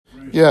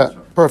Yeah,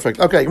 perfect.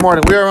 Okay, good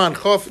morning. We are on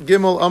Chof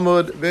Gimel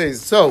Amud Beis.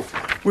 So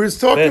we were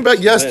talking about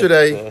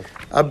yesterday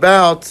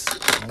about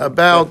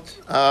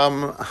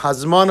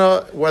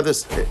Hazmana,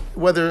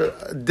 whether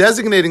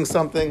designating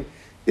something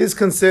is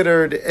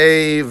considered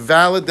a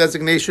valid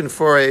designation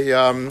for a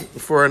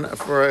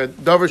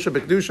davar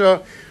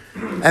shebekdusha.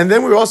 And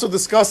then we were also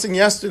discussing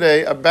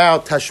yesterday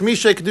about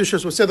tashmishi kedusha.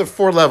 So we said there are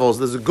 4 levels.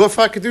 There's a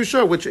gufa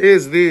kedusha, which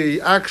is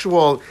the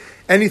actual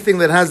anything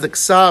that has the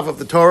ksav of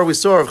the Torah. We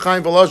saw of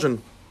Chaim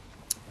Volozhin.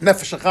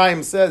 Nefesh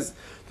HaChaim says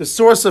the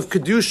source of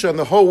kedusha in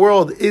the whole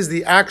world is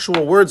the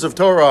actual words of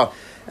Torah,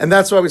 and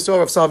that's why we saw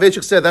Rav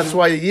Soloveitchik said that's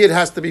why a yid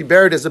has to be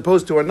buried as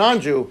opposed to a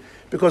non-Jew,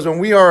 because when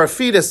we are a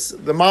fetus,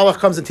 the malach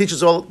comes and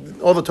teaches all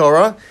the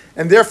Torah,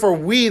 and therefore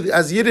we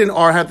as yidden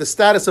have the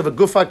status of a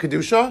gufa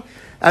kedusha,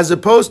 as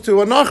opposed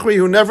to a nachri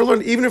who never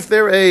learned, even if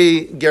they're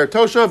a ger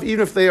toshav,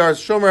 even if they are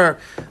shomer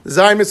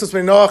zayim mitzvos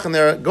meinoach and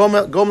they're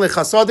gomle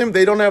chasadim,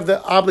 they don't have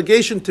the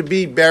obligation to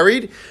be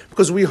buried,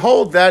 because we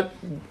hold that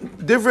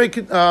divrei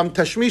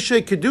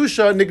tashmishi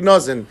kedusha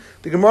nignozin.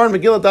 The Gemara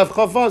in Megillah Daf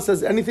Chava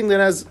says anything that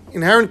has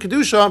inherent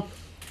kedusha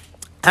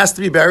has to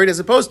be buried, as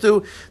opposed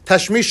to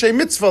tashmishi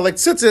mitzvah like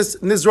tzitzis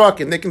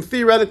nizrakin. They can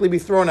theoretically be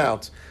thrown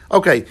out.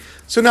 Okay,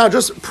 so now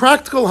just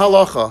practical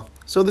halacha.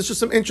 So there's just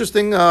some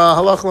interesting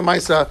halacha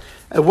l'maisa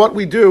at what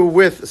we do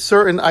with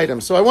certain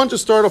items. So I want to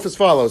start off as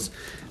follows.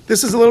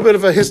 This is a little bit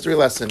of a history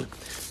lesson.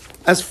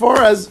 As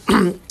far as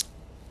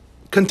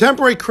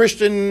contemporary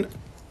Christian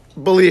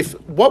belief,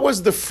 what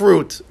was the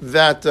fruit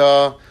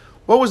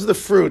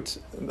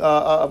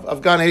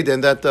of Gan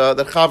Eden that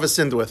Chava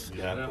sinned with?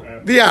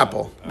 The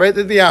apple, right?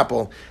 The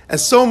apple.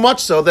 And so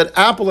much so that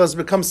apple has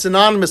become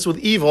synonymous with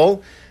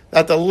evil,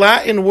 that the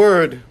Latin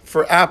word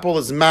for apple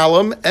is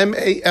malum,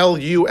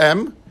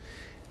 M-A-L-U-M,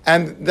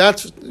 and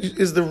that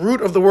is the root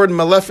of the word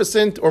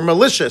maleficent or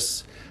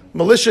malicious.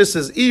 Malicious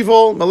is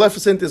evil.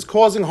 Maleficent is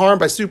causing harm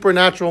by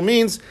supernatural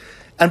means.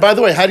 And by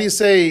the way, how do you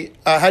say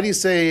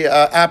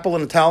apple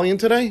in Italian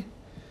today?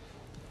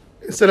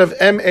 Instead of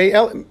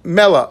M-A-L,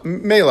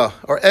 mela,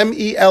 or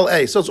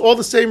M-E-L-A. So it's all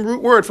the same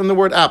root word from the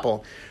word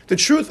apple. The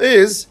truth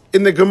is,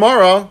 in the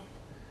Gemara,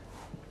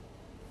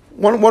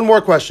 one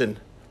more question.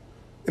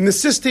 In the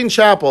Sistine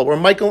Chapel, where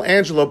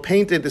Michelangelo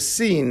painted the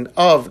scene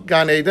of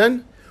Gan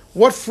Eden,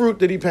 what fruit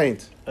did he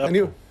paint?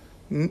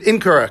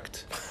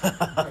 Incorrect.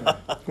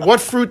 What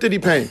fruit did he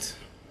paint?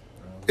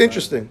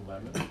 Interesting.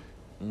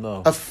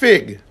 No. A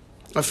fig.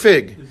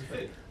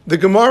 The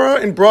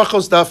Gemara in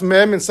Brachos Daf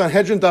Mem and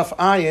Sanhedrin Daf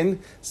Ayin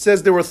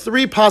says there were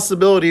 3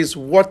 possibilities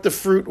what the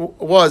fruit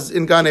was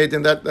in Gan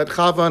Eden that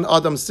Chava and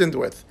Adam sinned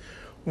with.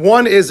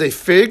 One is a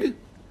fig,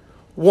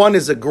 one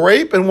is a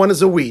grape, and one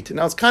is a wheat.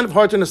 Now it's kind of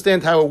hard to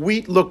understand how a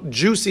wheat looked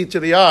juicy to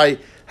the eye,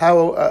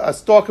 how a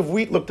stalk of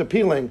wheat looked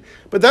appealing.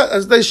 But that,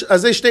 as they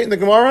state in the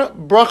Gemara,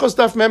 Brachos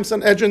Daf Mem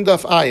Sanhedrin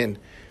Daf Ayin.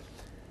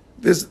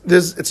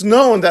 It's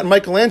known that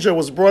Michelangelo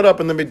was brought up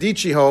in the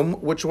Medici home,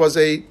 which was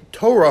a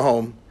Torah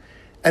home.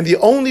 And the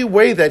only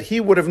way that he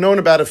would have known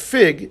about a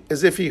fig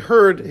is if he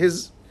heard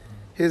his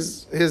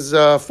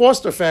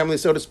foster family,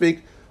 so to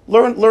speak,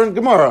 learn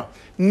Gemara.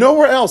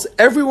 Nowhere else,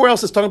 everywhere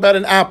else is talking about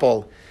an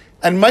apple.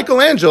 And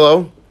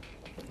Michelangelo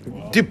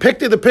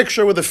depicted the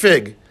picture with a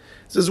fig.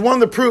 This is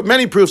one of the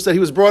many proofs that he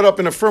was brought up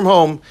in a firm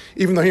home,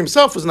 even though he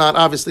himself was not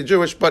obviously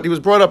Jewish, but he was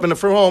brought up in a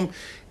firm home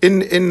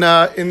in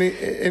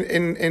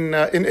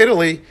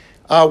Italy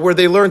where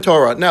they learned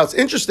Torah. Now it's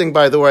interesting,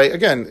 by the way.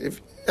 Again,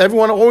 if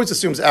everyone always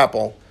assumes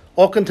apple.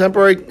 All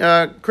contemporary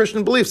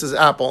Christian beliefs is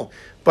apple,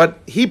 but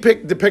he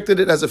depicted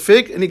it as a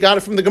fig, and he got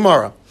it from the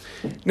Gemara.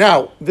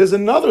 Now there's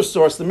another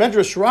source. The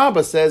Medrash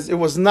Rabbah says it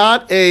was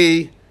not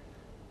any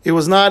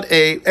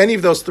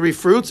of those 3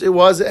 fruits. It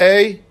was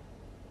a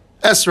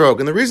esrog,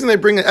 and the reason they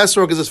bring an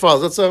esrog is as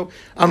follows.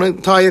 I'm going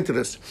to tie into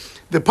this.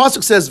 The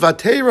pasuk says,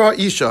 "Vatera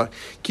isha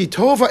ki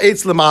tova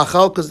eitz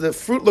lemachal," because the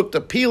fruit looked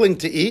appealing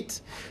to eat.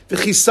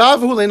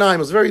 V'chisavu le'naim,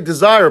 was very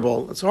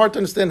desirable. It's hard to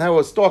understand how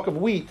a stalk of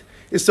wheat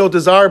is so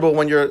desirable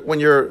when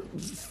you're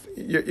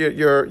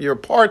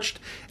parched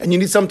and you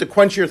need something to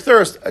quench your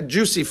thirst. A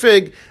juicy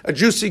fig, a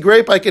juicy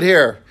grape, I could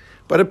hear.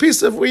 But a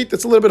piece of wheat,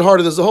 that's a little bit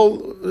harder. There's a whole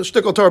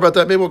shtickle Torah about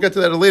that. Maybe we'll get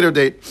to that at a later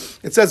date.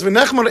 It says, it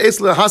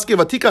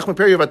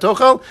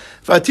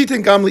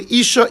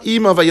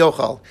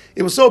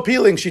was so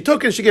appealing, she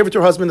took it and she gave it to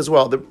her husband as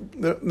well. The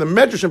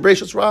Medrash in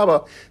Brachos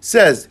Rabbah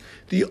says,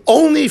 the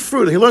only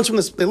fruit, they learn from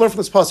this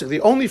pasuk,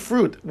 the only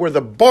fruit where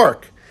the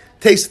bark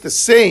tastes the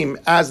same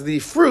as the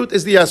fruit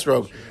is the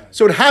esrog.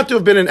 So it had to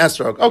have been an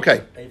esrog.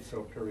 Okay.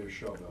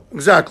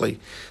 Exactly.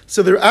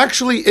 So there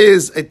actually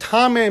is a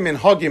tamim in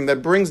Hagim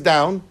that brings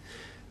down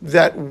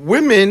that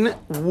women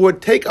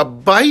would take a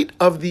bite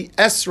of the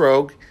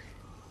esrog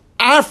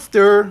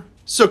after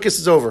Sukkot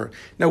is over.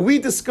 Now, we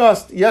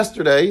discussed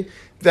yesterday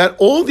that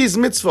all these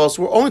mitzvahs,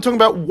 we're only talking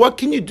about what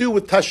can you do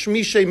with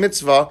tashmishi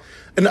mitzvah,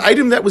 an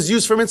item that was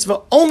used for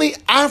mitzvah, only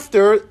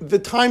after the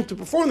time to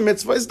perform the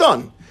mitzvah is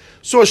done.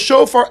 So a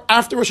shofar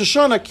after Rosh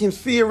Hashanah can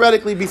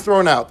theoretically be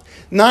thrown out.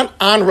 Not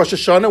on Rosh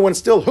Hashanah, when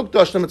still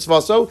hukdash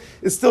mitzvah, so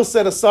it's still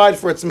set aside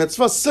for its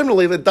mitzvah.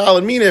 Similarly, the dal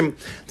and minim,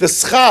 the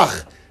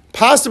schach,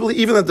 possibly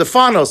even the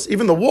defanos,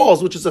 even the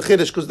walls, which is a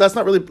chiddush, because that's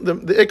not really the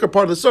ikar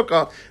part of the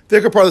sukkah.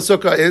 The ikar part of the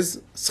sukkah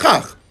is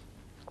schach.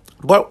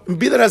 But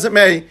be that as it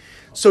may,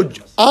 so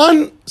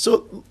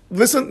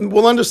listen,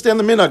 we'll understand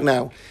the minhag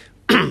now.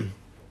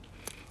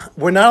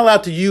 We're not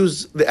allowed to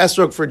use the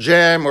esrog for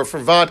jam or for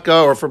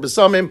vodka or for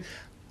besamim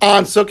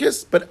on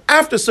Sukkot, but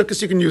after Sukkot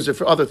you can use it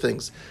for other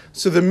things.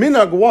 So the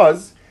minhag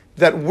was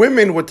that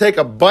women would take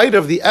a bite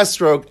of the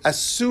esrog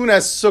as soon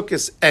as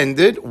Sukkot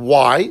ended.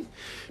 Why?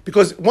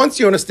 Because once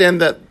you understand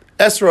that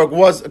esrog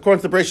was,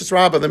 according to the Brachos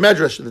Rabbah, the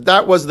Medrash,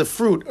 that was the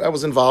fruit that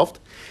was involved.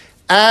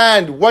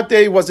 And what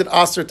day was it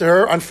aser to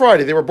her? On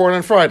Friday. They were born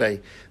on Friday.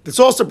 It's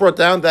also brought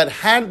down that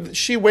had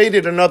she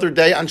waited another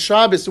day on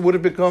Shabbos, it would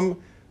have become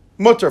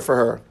mutter for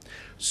her.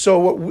 So,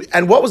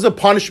 what was the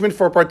punishment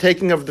for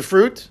partaking of the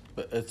fruit?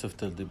 It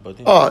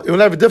will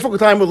have a difficult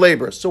time with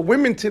labor. So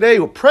women today,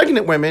 or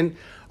pregnant women,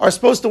 are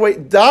supposed to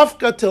wait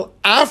dafka till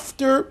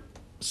after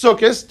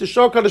Sukkot to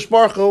show Kadosh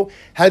Baruch Hu,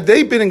 had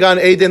they been in Gan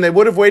Eden, they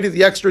would have waited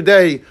the extra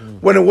day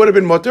when it would have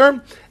been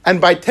mutter. And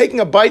by taking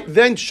a bite,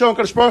 then show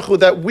Kadosh Baruch Hu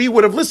that we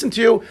would have listened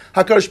to you,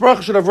 HaKadosh Baruch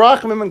Hu should have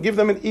rachamim and give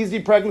them an easy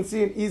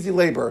pregnancy and easy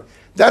labor.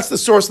 That's the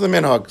source of the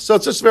minhag. So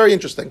it's just very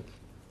interesting.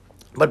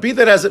 But be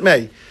that as it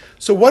may.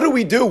 So what do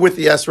we do with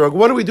the esrog?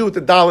 What do we do with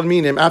the dal and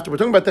minim? After we're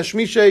talking about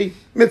tashmishi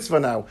mitzvah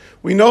now,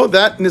 we know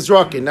that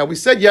nizrakin. Now we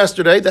said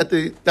yesterday that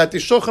the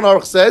Shulchan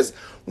Aruch says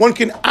one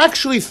can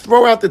actually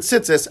throw out the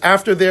tzitzis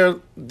after they're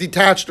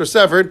detached or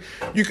severed.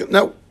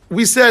 Now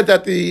we said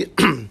that the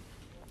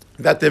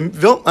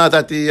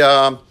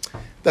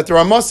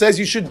Ramah says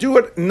you should do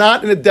it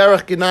not in a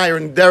derech genai or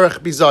in derech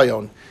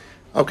bizayon.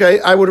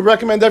 Okay, I would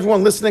recommend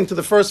everyone listening to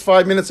the first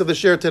 5 minutes of the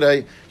shir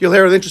today. You'll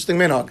hear an interesting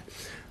minhag.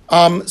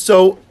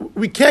 So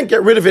we can't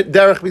get rid of it,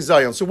 derech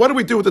bizayon. So what do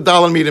we do with the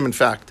dal and minim, in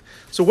fact?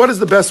 So what is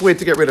the best way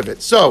to get rid of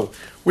it? So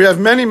we have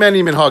many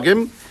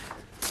minhagim.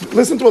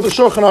 Listen to what the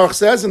Shulchan Aruch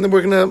says, and then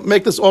we're going to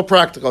make this all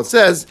practical. It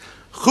says,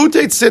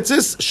 chutei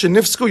tzitzis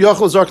shenifsku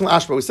yochel zarkin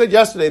ashba. We said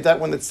yesterday that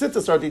when the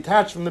tzitzis are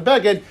detached from the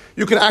beged,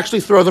 you can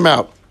actually throw them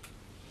out.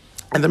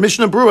 And the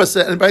Mishnah Berurah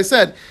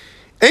said,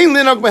 the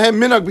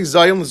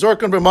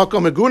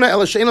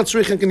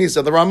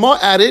Ramah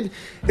added,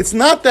 it's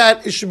not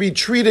that it should be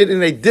treated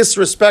in a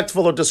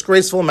disrespectful or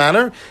disgraceful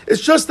manner. It's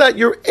just that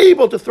you're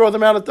able to throw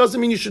them out. It doesn't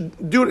mean you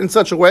should do it in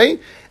such a way.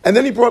 And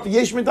then he brought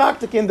Yesh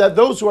Medaktikin that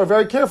those who are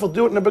very careful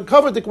do it in a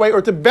bekavadik way,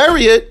 or to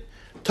bury it,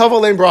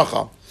 Tavalein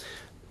Bracha.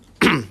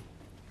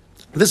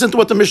 Listen to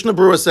what the Mishnah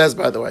Berurah says,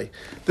 by the way.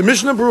 The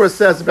Mishnah Berurah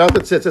says about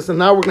the tzitzis, and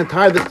now we're going to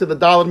tie this to the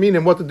dal and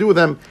minim, what to do with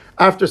them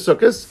after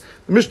Sukkot.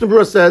 The Mishnah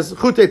Berurah says,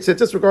 chutei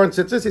tzitzis, regarding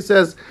tzitzis, he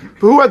says,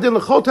 v'hu adin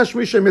l'chol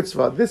tashmishi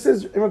mitzvah. This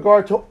is in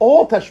regard to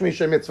all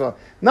tashmishi mitzvah,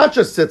 not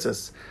just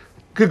tzitzis.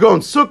 Kagon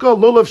sukkah,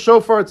 lulav,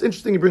 shofar. It's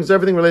interesting, he brings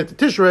everything related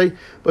to Tishrei,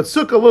 but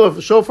sukkah,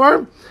 lulav,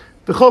 shofar,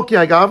 v'chol ki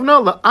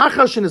hagavna,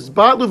 la'acha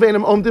shenizbatlu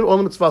ve'enim omdin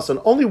olam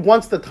mitzvah. Only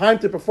once the time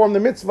to perform the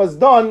mitzvah is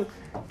done,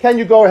 can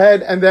you go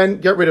ahead and then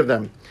get rid of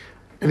them.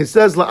 And he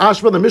says,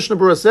 la'ashba, the Mishnah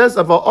Berurah says,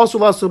 aval asu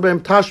lasu be'em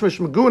tashmish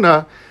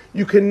meguna,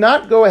 you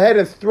cannot go ahead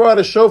and throw out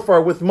a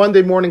shofar with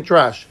Monday morning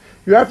trash.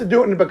 You have to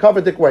do it in a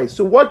bekavadik way.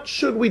 So what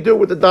should we do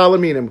with the dal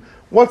and minim?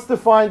 What's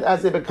defined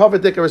as a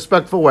bekavadik, a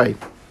respectful way?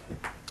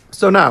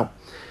 So now,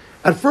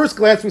 at first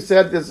glance we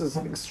said there's this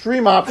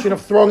extreme option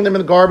of throwing them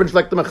in the garbage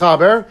like the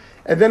mechaber,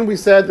 and then we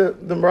said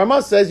the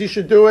Ramah says you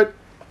should do it,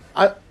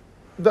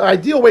 the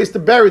ideal way is to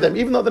bury them,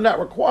 even though they're not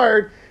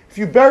required. If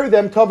you bury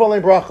them,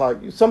 tavalei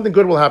bracha, something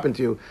good will happen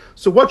to you.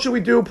 So what should we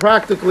do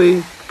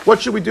practically?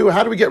 What should we do?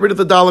 How do we get rid of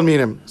the dal and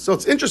minim? So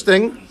it's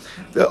interesting.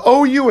 The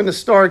OU and the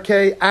star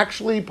K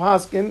actually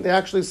paskin, they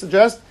actually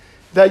suggest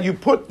that you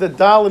put the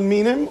dal and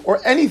minim, or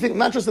anything,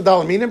 not just the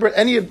dal and minim, but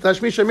any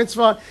tashmishi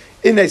mitzvah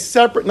in a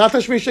separate, not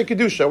tashmishi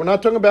kedusha. We're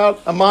not talking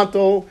about a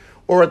mantle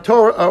or a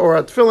Torah or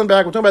a tefillin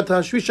bag. We're talking about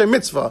tashmishi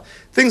mitzvah,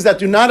 things that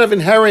do not have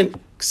inherent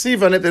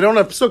ksiva in it. They don't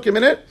have psukim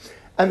in it.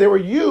 And they were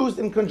used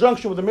in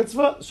conjunction with the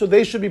mitzvah, so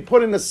they should be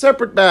put in a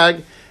separate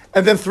bag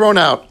and then thrown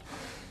out.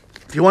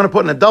 If you want to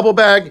put in a double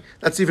bag,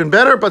 that's even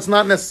better, but it's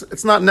not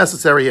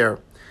necessary here.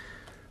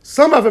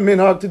 Some have a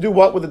minhag to do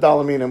what with the dal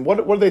and minim?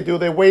 What do they do?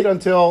 They wait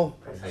until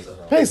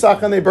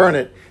Pesach and they burn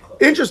it.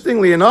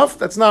 Interestingly enough,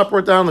 that's not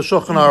brought down in the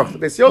Shulchan Aruch.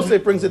 Beis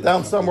Yosef brings it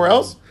down somewhere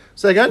else.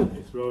 Say again?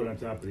 They throw it on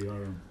top of the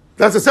arm.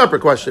 That's a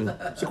separate question.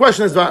 So the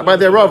question is by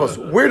the Aravos.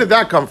 Where did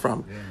that come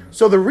from? Yeah.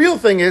 So the real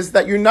thing is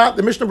that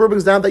the Mishnah Berurah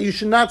brings down that you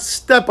should not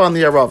step on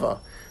the Arava.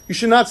 You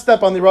should not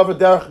step on the Arava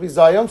derech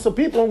bizayon. So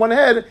people went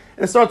ahead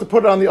and started to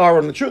put it on the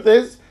Aron. The truth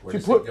is, where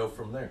does it go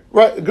from there?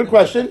 Right, good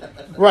question.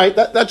 Right,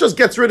 that just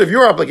gets rid of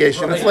your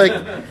obligation. Right.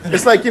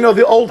 It's like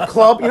the old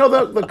club.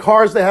 The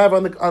cars they have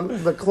on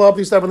the club they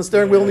used to have on the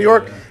steering wheel in New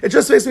York. It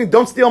just basically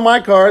don't steal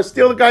my car,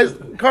 steal the guy's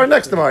car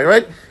next to mine.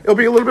 Right, it'll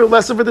be a little bit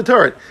less of a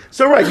deterrent.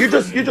 So right, you're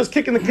just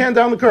kicking the can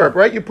down the curb.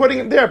 Right, you're putting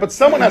it there, but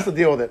someone has to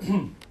deal with it.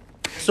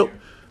 So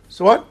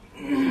what?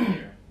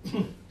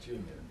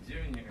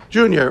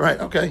 Junior, right?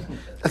 Okay,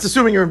 that's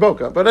assuming you're in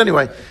Boca. But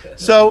anyway,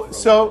 so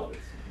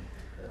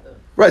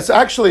right. So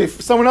actually,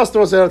 if someone else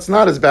throws it out, it's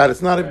not as bad.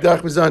 It's not a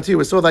derech bizanti.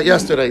 We saw that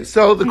yesterday.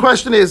 So the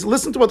question is,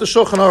 listen to what the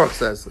Shulchan Aruch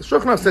says. The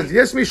Shulchan Aruch says,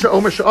 "Yes, misha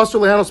omer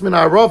she'asur lehanos min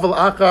ha'arov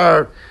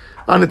al-achar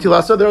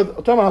anatila." So they're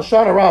talking about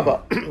Shana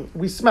Rabbah.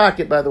 We smack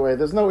it, by the way.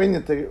 There's no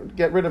Indian to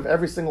get rid of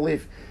every single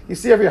leaf. You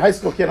see every high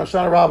school kid on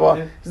Shana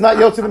Rabbah. He's not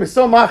yotzei them. He's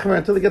so machmer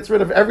until he gets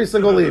rid of every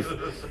single leaf.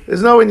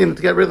 There's no Indian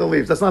to get rid of the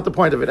leaves. That's not the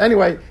point of it.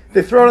 Anyway,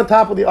 they throw it on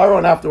top of the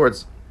aron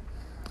afterwards.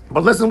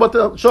 But listen what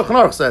the Shulchan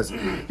Aruch says.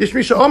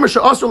 Yishmisha omer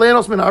she'asur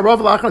lehanos min ha'arov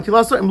al-achar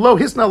anatila im lo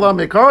hisna la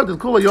mekar del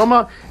kula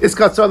yoma is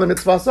katzar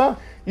lemitzvasa.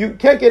 You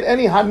can't get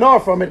any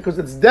hanar from it because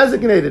it's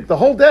designated the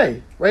whole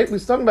day, right? We're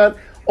talking about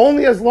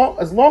only as long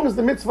as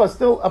the mitzvah is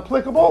still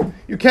applicable.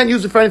 You can't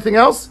use it for anything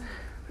else.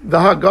 The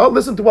Haggah,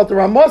 listen to what the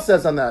Ramah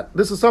says on that.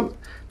 This is some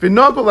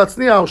v'nogol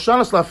latzniah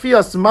shanas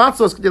lafias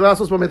matzos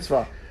k'dilasos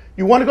b'mitzvah.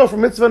 You want to go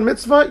from mitzvah to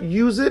mitzvah?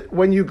 Use it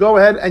when you go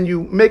ahead and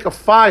you make a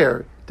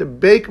fire to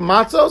bake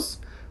matzos.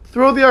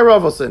 Throw the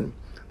aravos in.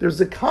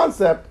 There's a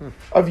concept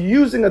of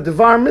using a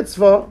devar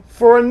mitzvah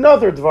for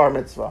another devar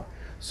mitzvah.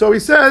 So he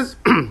says,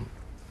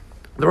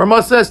 the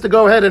Ramah says to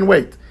go ahead and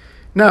wait.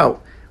 Now,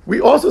 we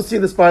also see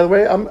this, by the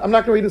way, I'm not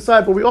going to read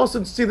inside, but we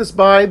also see this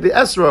by the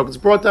esrog. It's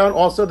brought down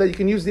also that you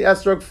can use the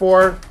esrog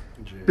for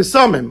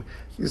bisamim.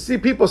 You see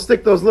people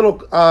stick those little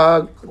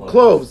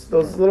cloves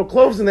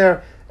in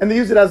there, and they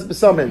use it as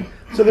bisamim.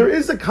 So there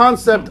is a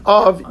concept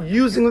of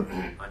using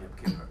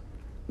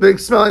the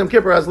smelling Yom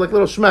Kippur as like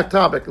little shmek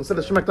topic instead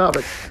of shmek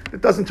topic.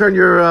 It doesn't turn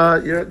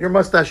your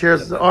mustache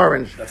hairs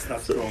orange. That's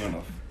not strong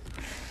enough.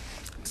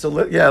 So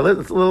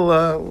it's a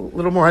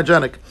little more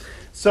hygienic.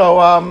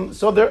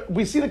 So there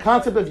we see the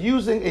concept of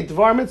using a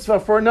dvar mitzvah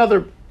for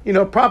another,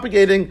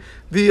 propagating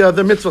the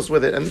mitzvahs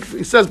with it. And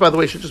he says, by the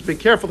way, you should just be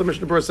careful. The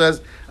Mishnah Berurah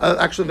says,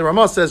 actually the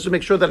Ramah says, to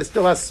make sure that it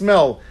still has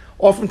smell.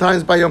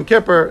 Oftentimes by Yom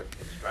Kippur,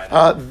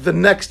 the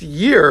next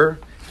year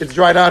it's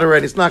dried out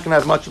already. It's not going to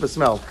have much of a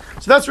smell.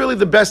 So that's really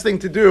the best thing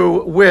to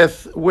do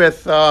with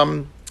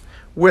the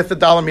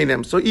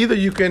dalaminim. So either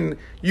you can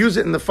use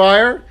it in the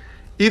fire,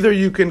 either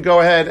you can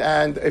go ahead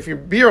and if you're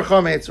bir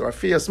chametz or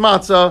fias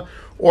matzah,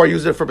 or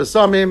use it for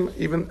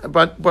besamim,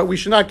 but we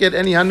should not get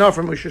any hana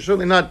from it. We should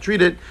certainly not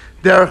treat it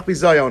derech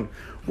bizayon.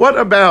 What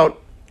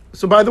about,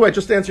 so by the way,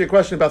 just to answer your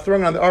question about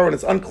throwing it on the aron,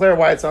 it's unclear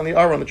why it's on the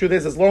aron. The truth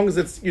is, as long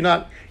as you're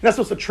not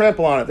supposed to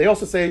trample on it. They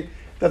also say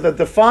that the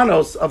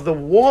defanos of the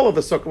wall of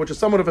the sukkah, which is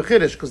somewhat of a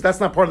chiddush, because that's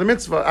not part of the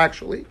mitzvah,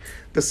 actually.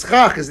 The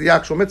schach is the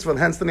actual mitzvah, and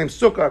hence the name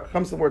sukkah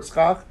comes from the word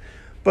schach.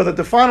 But the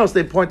defanos,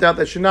 they point out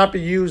that should not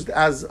be used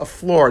as a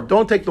floor.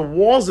 Don't take the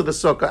walls of the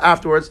sukkah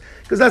afterwards,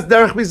 because that's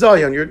derech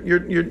bizayon.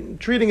 You're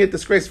treating it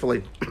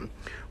disgracefully.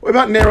 What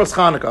about Neros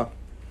Chanukah?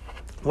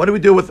 What do we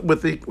do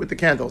with the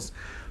candles?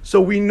 So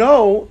we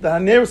know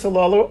that Neros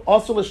halalu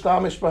also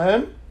l'shtamish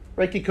b'hem,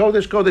 reiki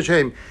kodesh kodesh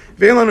heim.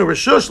 Ve'elanu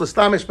reshush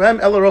l'shtamish b'hem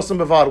ela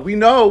rosam bavad. We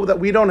know that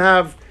we don't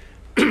have,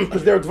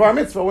 because they're dvar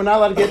mitzvah, we're not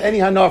allowed to get any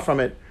hana from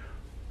it.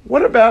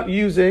 What about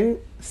using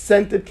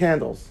scented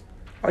candles?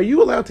 Are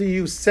you allowed to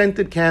use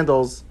scented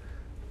candles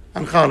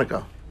on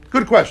Hanukkah?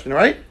 Good question,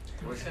 right?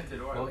 Or scented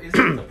oil. Well,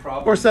 isn't the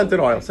problem or scented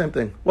oil, same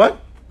thing. What?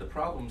 The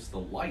problem's the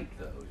light,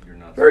 though. You're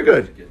not very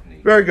good. To get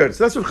any... Very good.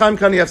 So that's what Chaim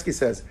Kanievsky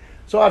says.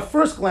 So at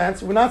first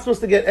glance, we're not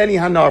supposed to get any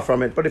hanar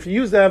from it. But if you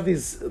use to have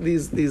these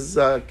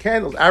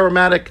candles,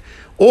 aromatic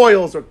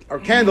oils or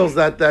candles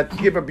that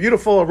give a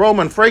beautiful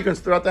aroma and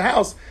fragrance throughout the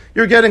house,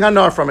 you're getting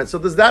hanar from it. So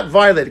does that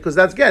violate it? Because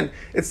that's, again,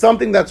 it's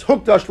something that's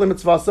hooked to Ashlim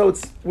Mitzvah, so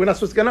we're not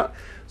supposed to get.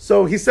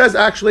 So he says,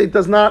 actually, it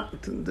does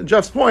not, to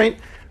Jeff's point,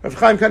 Rav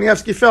Chaim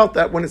Kanievsky felt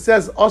that when it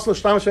says Oslo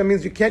Shtamish,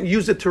 means you can't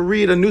use it to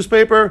read a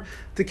newspaper,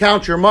 to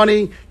count your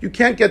money. You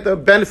can't get the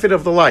benefit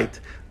of the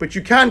light. But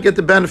you can get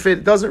the benefit.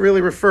 It doesn't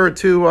really refer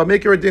to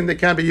make a din that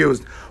can be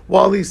used.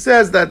 While he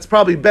says that it's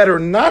probably better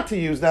not to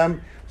use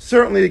them,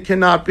 certainly it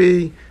cannot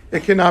be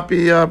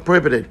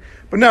prohibited.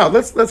 But now,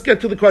 let's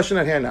get to the question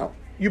at hand now.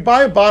 You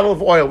buy a bottle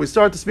of oil. We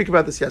started to speak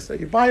about this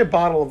yesterday. You buy a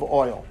bottle of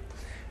oil.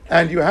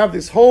 And you have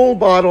this whole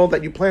bottle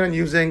that you plan on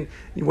using.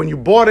 When you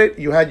bought it,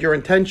 you had your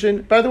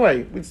intention. By the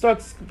way, we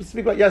started to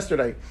speak about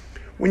yesterday.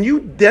 When you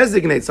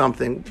designate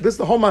something, this is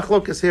the whole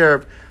machlokas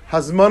here,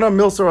 hazmana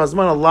milsa or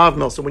hazmana lav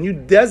milsa. When you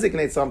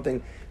designate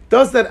something,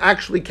 does that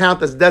actually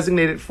count as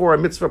designated for a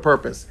mitzvah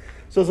purpose?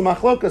 So there's a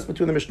machlokas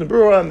between the Mishnah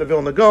Berurah and the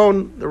Vilna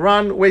Gaon. The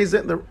Ran weighs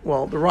it. The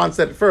Ran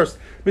said it first.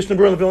 Mishnah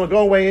Berurah and the Vilna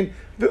Gaon weigh in.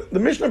 The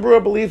Mishnah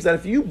Berurah believes that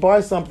if you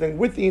buy something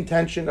with the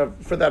intention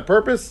for that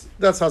purpose,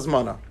 that's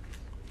hazmana.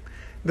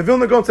 The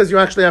Vilna Gaon says you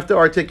actually have to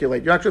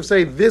articulate. You actually have to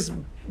say this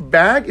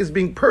bag is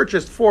being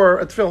purchased for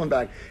a tefillin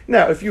bag.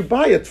 Now, if you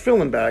buy a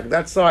tefillin bag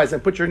that size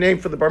and put your name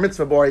for the bar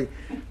mitzvah boy,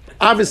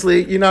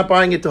 obviously you're not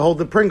buying it to hold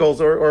the Pringles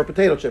or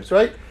potato chips,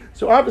 right?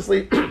 So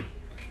obviously,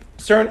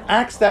 certain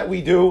acts that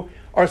we do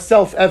are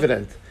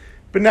self-evident.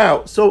 But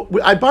now, so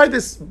I buy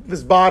this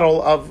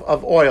bottle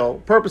of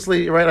oil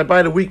purposely, right? I buy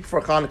it a week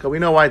before Hanukkah. We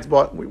know why it's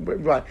bought.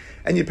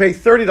 And you pay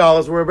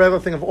 $30, where a regular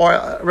thing of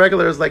oil,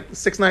 regular is like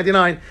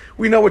 $6.99.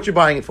 We know what you're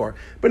buying it for.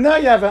 But now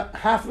you have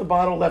half the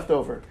bottle left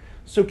over.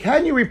 So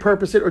can you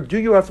repurpose it, or do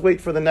you have to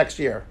wait for the next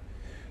year?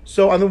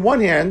 So on the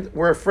one hand,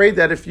 we're afraid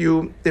that if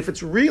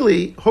it's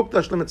really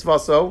hukdash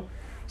lemitzvaso,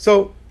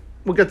 so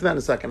we'll get to that in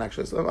a second,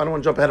 actually. So I don't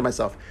want to jump ahead of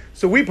myself.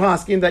 So we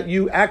poskin that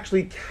you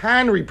actually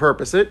can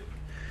repurpose it,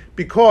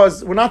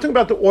 because we're not talking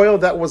about the oil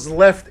that was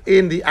left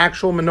in the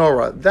actual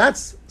menorah.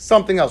 That's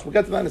something else. We'll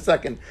get to that in a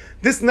second.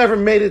 This never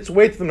made its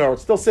way to the menorah.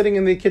 It's still sitting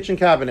in the kitchen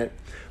cabinet.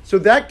 So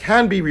that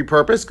can be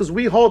repurposed, because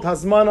we hold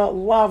hazmana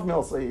lav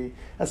milsahi.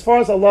 As far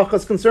as halacha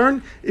is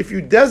concerned, if you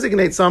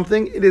designate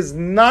something, it is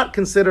not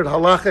considered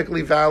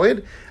halachically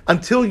valid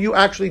until you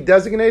actually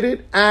designate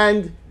it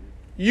and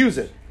use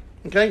it.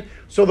 Okay?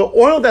 So the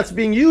oil that's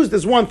being used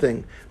is one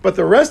thing, but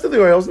the rest of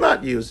the oil is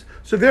not used.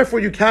 So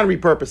therefore you can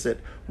repurpose it.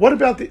 What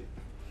about the...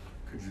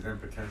 Could you then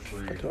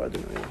potentially... If it's not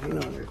used,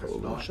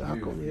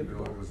 even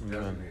though it was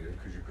designated,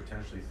 could you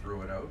potentially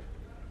throw it out?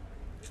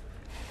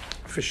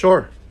 For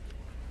sure.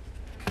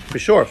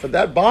 For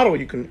that bottle,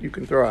 you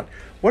can throw out.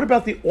 What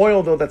about the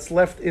oil, though, that's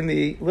left in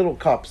the little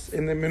cups,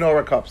 in the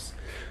menorah cups?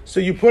 So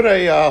you put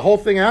a whole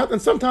thing out,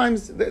 and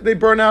sometimes they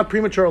burn out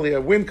prematurely. A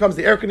wind comes,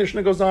 the air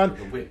conditioner goes on.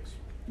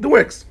 The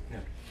wicks. Yeah.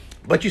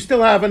 But you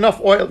still have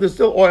enough oil. There's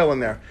still oil in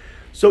there.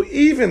 So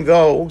even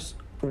though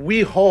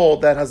we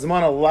hold that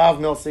hazmana lav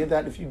milsi,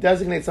 that if you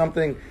designate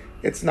something,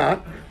 it's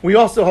not. We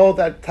also hold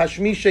that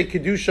tashmishi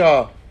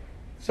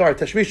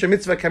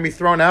mitzvah can be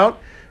thrown out.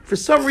 For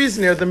some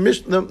reason here, the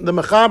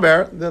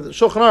Mechaber, the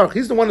Shulchan Aruch,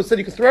 he's the one who said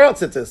you could throw out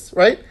tzitzis,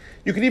 right?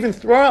 You could even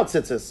throw out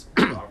tzitzis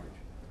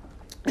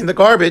in the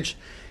garbage.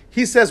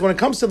 He says when it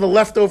comes to the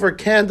leftover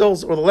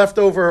candles or the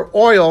leftover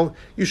oil,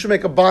 you should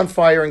make a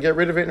bonfire and get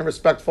rid of it in a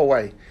respectful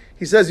way.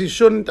 He says you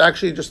shouldn't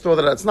actually just throw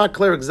that out. It's not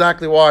clear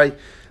exactly why.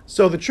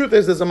 So the truth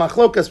is, there's a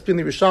machlokas between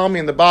the Rishalmi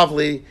and the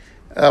Bavli,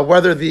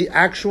 whether the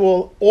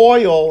actual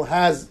oil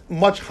has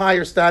much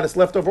higher status,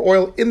 leftover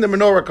oil in the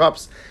menorah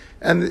cups,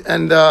 and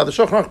the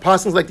Shulchan Aruch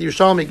passes like the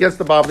Yerushalmi against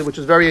the Bavli, which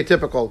is very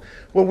atypical.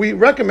 What we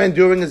recommend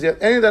doing is that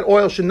any of that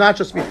oil should not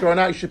just be thrown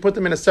out. You should put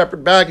them in a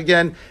separate bag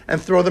again and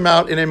throw them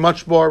out in a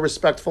much more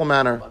respectful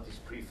manner. About these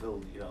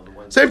pre-filled, the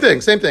ones... Same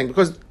thing.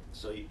 Because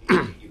so you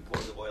pour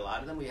the oil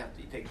out of them. You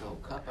take the whole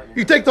cup.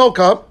 You take the whole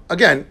cup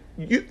again.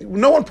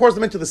 No one pours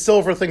them into the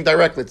silver thing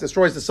directly. It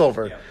destroys the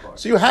silver. Yeah,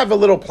 so you have a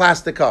little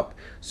plastic cup.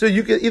 So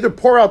you can either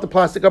pour out the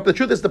plastic cup. The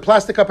truth is, the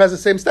plastic cup has the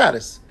same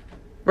status.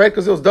 Right,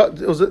 because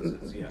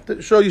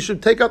so you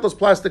should take out those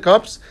plastic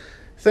cups.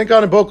 Thank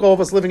God in Boca all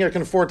of us living here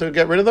can afford to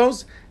get rid of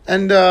those,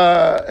 and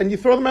you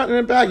throw them out in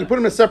a bag. You put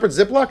them in a separate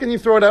Ziploc and you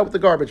throw it out with the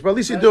garbage. But at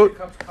least you do it.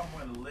 Cups come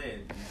with a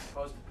lid. You're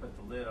supposed to put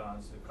the lid on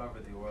to cover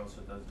the oil so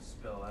it doesn't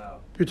spill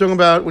out. You're talking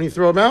about when you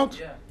throw them out?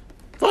 Yeah.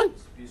 Fine.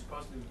 You're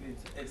supposed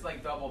to. It's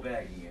like double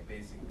bagging it,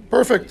 basically.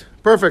 Perfect.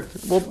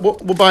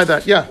 We'll buy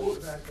that. Yeah.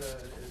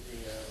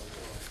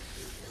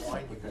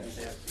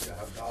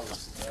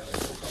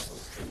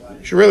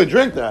 You should really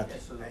drink that.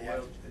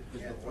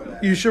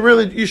 You should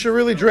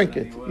really drink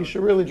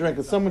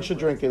it. Someone should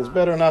drink it. It's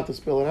better not to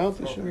spill it out.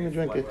 You should really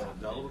drink it.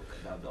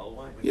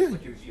 Yeah.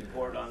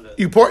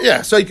 You pour.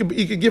 Yeah. So you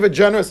could give it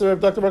generous. Dr.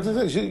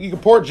 Brachos said you can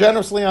pour it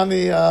generously on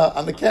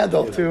the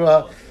candle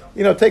to.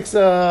 It takes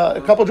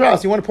a couple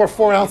drops. You want to pour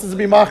 4 ounces to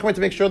be machmir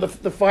to make sure the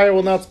fire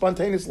will not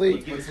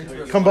spontaneously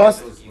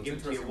combust. You give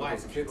it to your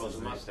wife. She grows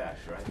a mustache,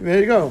 right? There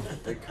you go.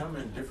 They come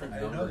in different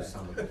numbers.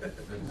 Some of them,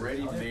 the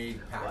ready-made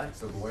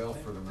packets of oil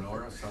for the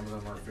menorah. Some of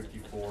them are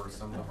 54.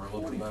 Some of them are a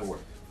little bit less.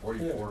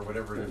 44,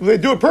 whatever it is. They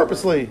do it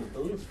purposely.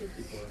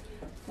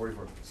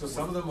 44. So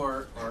some of them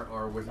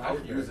are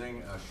without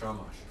using a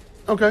shamash.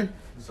 Okay.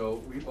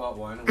 So we bought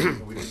one, and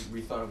we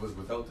thought it was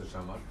without the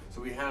shamash.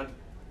 So we had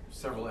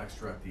several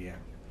extra at the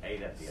end.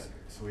 8 at the end.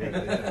 So we had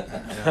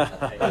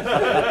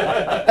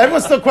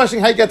Everyone's still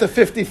questioning how you get to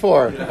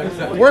 54.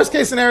 Exactly. Worst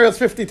case scenario is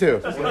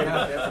 52.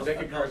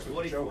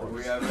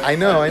 I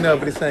know,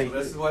 but he's saying. So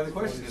this is why the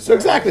question is. So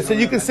exactly, so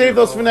you can save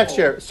those for next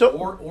year. So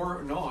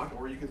or not,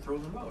 or you can throw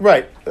them out.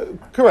 Right,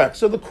 correct.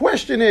 So the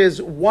question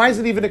is, why is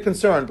it even a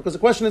concern? Because the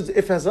question is,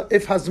 if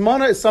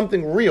hazmana is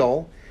something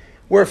real,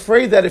 we're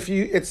afraid that if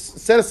it's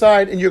set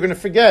aside and you're going to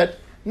forget.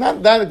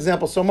 Not that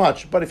example so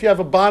much, but if you have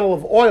a bottle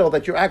of oil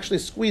that you're actually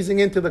squeezing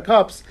into the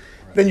cups,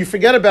 then you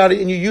forget about it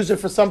and you use it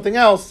for something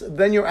else,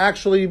 then you're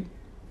actually,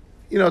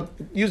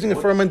 using it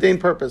for a mundane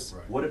purpose.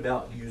 Right. What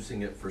about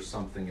using it for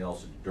something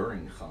else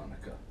during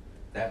Hanukkah?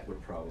 That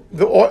would probably...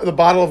 The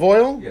bottle of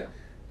oil? Yeah.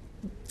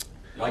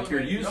 Like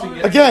you're using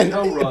it... Again,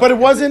 but it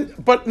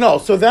wasn't... But no,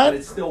 so that... But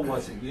it still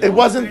wasn't... It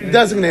wasn't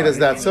designated as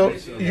that. So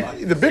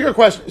the bigger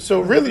question... So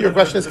really your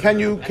question is, can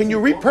you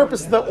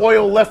repurpose the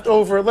oil left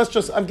over?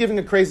 I'm giving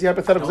a crazy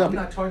hypothetical example.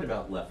 I'm not talking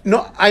about left.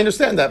 No, I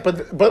understand that.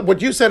 But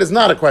what you said is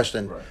not a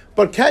question. Right.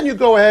 But can you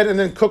go ahead and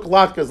then cook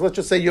latkes? Let's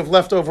just say you have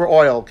leftover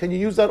oil. Can you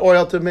use that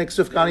oil to make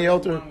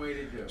sufganiyot? One way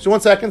to do it. So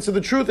 1 second. So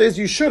the truth is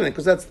you shouldn't,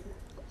 because that's...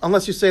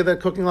 Unless you say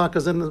that cooking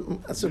latkes in the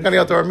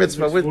sufganiyot are a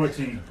mitzvah.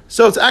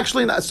 So it's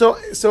actually not. So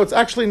it's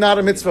actually not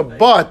a mitzvah.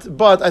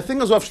 But I think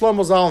it was Rav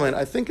Shlomo Zalman.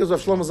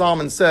 Shlomo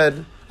Zalman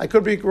said. I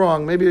could be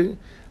wrong. Maybe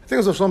I think it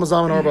was Rav Shlomo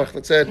Zalman Auerbach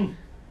that said,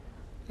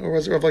 or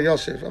was it Rav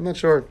Yosef? I'm not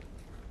sure.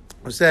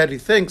 Who said he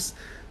thinks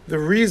the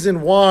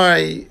reason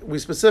why we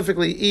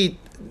specifically eat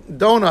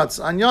donuts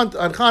on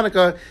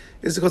Hanukkah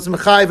is because it's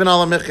mechayiv and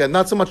ala michya.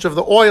 Not so much of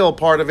the oil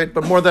part of it,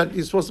 but more that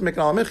you're supposed to make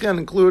an ala michya and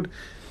include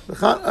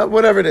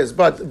whatever it is.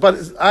 But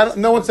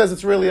no one says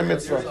it's really a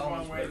mitzvah.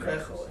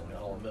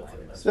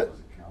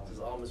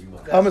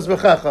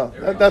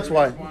 That's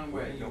why.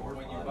 When you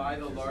buy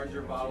the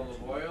larger bottle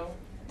of oil,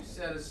 you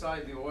set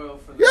aside the oil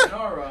for the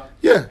menorah,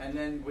 and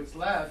then what's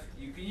left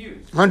you can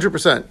use.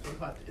 100%. What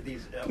about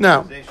these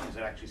Now- organizations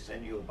that actually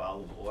send you a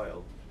bottle of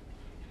oil?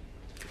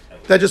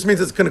 That just means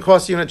it's going to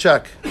cost you in a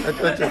check.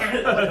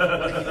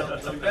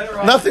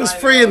 Nothing's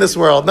free in this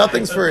world.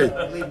 Nothing's free.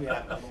 Believe me,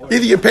 I'm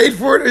Either you paid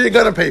for it or you're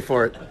going to pay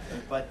for it.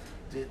 But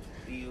do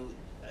you,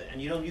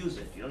 and you don't use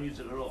it. You don't use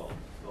it at all.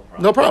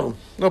 No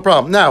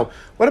problem. Now,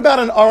 what about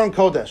an Aron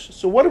Kodesh?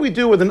 So what do we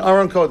do with an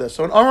Aron Kodesh?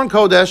 So an Aron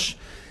Kodesh,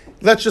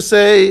 let's just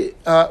say,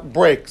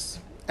 breaks,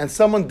 and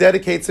someone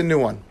dedicates a new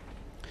one.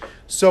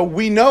 So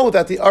we know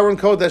that the Aron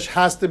Kodesh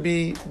has to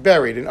be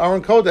buried. An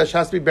Aron Kodesh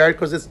has to be buried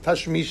because it's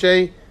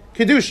tashmishi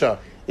kedusha.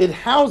 It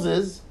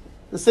houses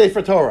the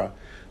Sefer Torah.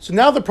 So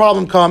now the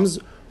problem comes,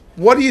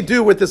 what do you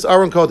do with this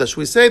Aron Kodesh?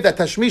 We say that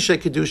tashmishi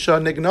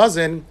kedusha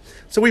nignazin,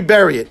 so we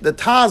bury it. The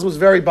Taz was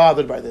very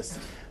bothered by this.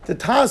 The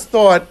Taz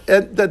thought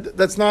that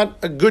that's not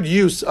a good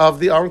use of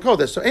the Aron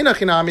Kodesh. So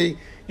Einachinami,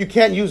 you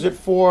can't use it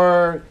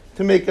to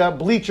make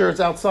bleachers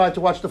outside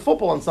to watch the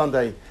football on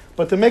Sunday.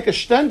 But to make a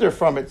stender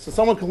from it, so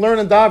someone can learn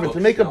and daven, to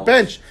make a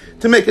bench,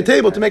 to make a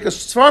table, to make a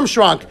svarm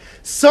shrank,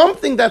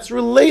 something that's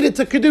related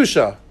to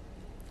Kedusha.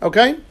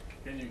 Okay?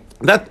 Can you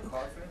That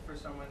coffin for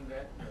someone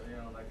that,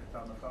 like a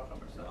Talmud Chacham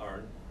or something?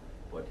 Aren't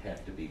would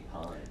have to be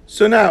pine.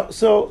 so now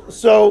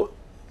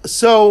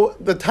so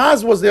the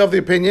Taz was of the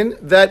opinion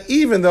that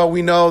even though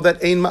we know that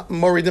Ein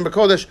Moridim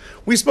B'Kodesh,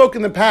 we spoke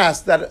in the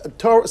past that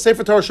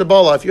Sefer Torah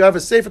Shabbalah, if you have a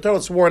Sefer Torah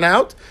that's worn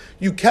out,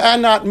 you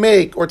cannot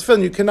make, or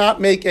tefillin, you cannot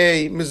make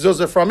a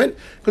mezuzah from it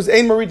because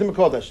Ein Moridim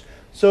B'Kodesh.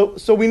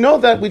 So we know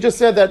that we just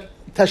said that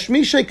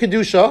Tashmishi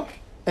Kedusha,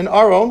 an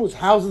Aron, which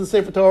houses the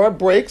Sefer Torah,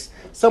 breaks.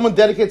 Someone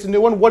dedicates a new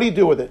one. What do you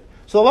do with it?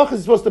 So the halach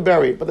is supposed to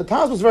bury it. But the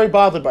Taz was very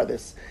bothered by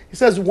this. He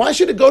says, why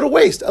should it go to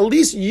waste? At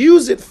least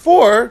use it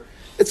for...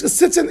 It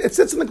sits in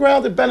the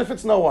ground. It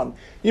benefits no one.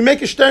 You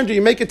make a stender,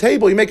 you make a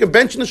table, you make a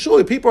bench in the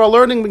shul. People are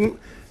learning,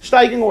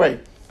 steiging away.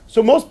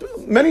 So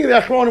many of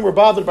the Achronim were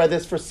bothered by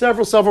this for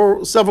several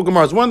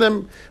Gemaras. One of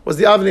them was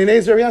the Avnei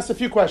Nezer. He asked a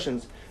few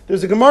questions.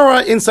 There's a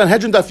Gemara in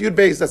Sanhedrin Daf Yud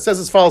Beis that says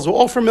as follows. We're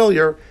all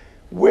familiar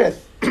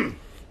with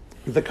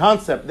the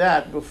concept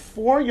that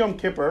before Yom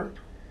Kippur,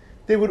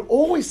 they would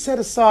always set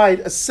aside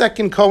a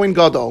second Kohen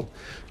Gadol,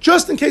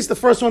 just in case the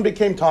first one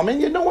became Tameh, and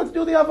you had no one to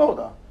do the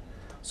Avodah.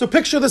 So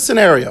picture the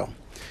scenario.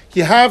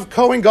 You have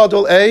Kohen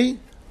Gadol A,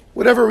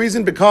 whatever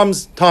reason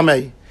becomes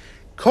Tameh.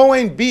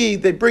 Kohen B,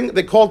 they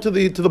call to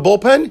the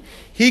bullpen.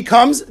 He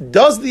comes,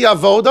 does the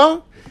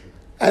avoda,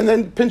 and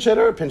then pinch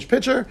hitter, pinch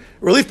pitcher,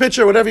 relief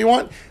pitcher, whatever you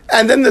want.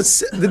 And then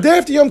the day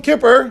after Yom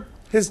Kippur,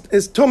 his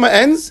tumah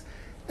ends,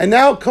 and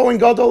now Kohen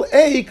Gadol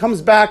A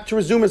comes back to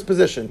resume his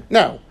position.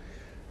 Now,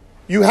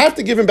 you have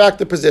to give him back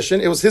the position.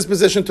 It was his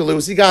position to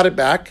lose. He got it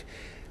back.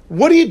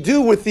 What do you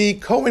do with the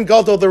Kohen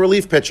Gadol, the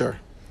relief pitcher?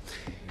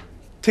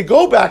 To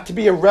go back to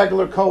be a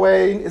regular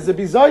Kohen is a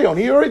bizayon.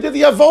 He already did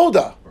the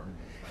avoda.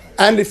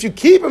 And if you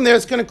keep him there,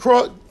 it's going to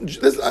cause,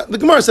 the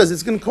Gemara says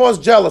it's going to cause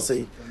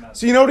jealousy.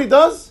 So you know what he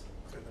does?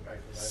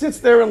 Sits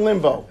there in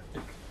limbo.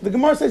 The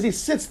Gemara says he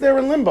sits there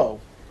in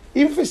limbo.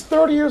 Even if he's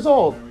 30 years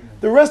old.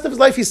 The rest of his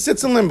life he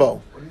sits in limbo.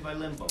 What do you mean by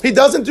limbo? He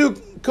doesn't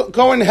do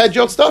Kohen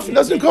Hedjot stuff. He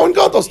doesn't do Kohen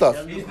Gadol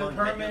stuff. He's the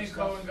permanent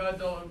Kohen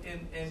Gadol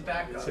in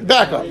backup.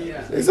 Backup.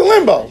 Yeah. He's in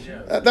limbo.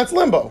 That's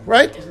limbo,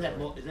 right? Isn't that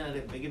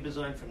a bigger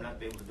design from not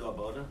being able to do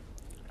avoda?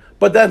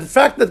 But the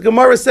fact that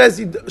Gemara says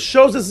he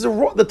shows us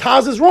the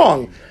Taz is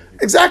wrong.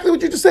 Exactly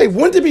what you just say.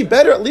 Wouldn't it be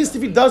better at least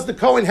if he does the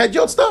Kohen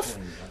Hedjot stuff?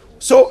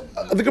 So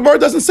the Gemara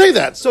doesn't say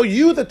that. So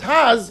you, the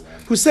Taz,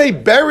 who say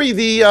bury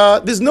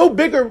there's no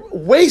bigger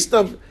waste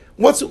of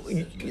what's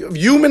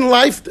human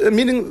life,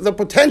 meaning the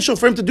potential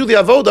for him to do the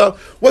avoda.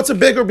 What's a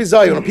bigger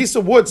bizayon? A piece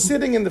of wood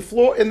sitting in the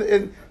floor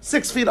in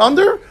 6 feet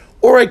under,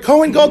 or a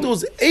Kohen Gadol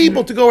who's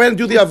able to go ahead and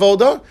do the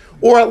avoda,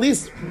 or at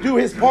least do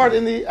his part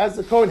as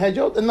the Kohen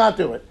Hedjot and not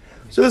do it.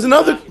 So there's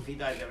another. If he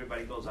dies,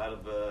 everybody goes out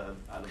of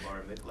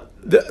our mikvah.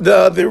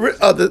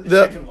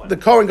 The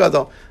Kohen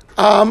Gadol.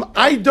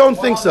 I don't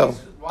think so.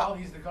 While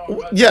he's the Kohen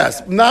Gadol.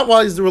 Yes, not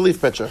while he's the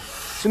relief pitcher.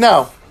 So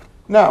now,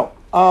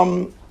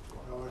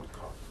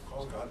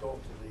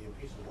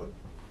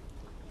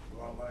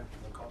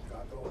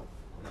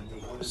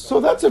 so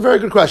that's a very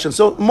good question.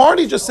 So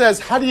Marty just says,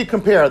 how do you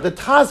compare? The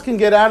Taz can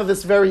get out of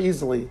this very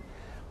easily.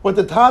 What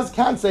the Taz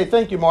can say,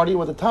 thank you, Marty.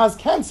 What the Taz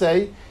can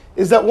say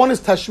is that one is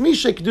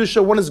Tashmishi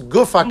Kedusha, one is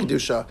Gufa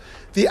Kedusha.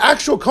 The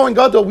actual Kohen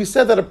Gadol, we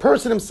said that a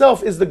person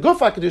himself is the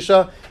Gufa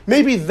Kedusha.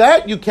 Maybe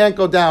that you can't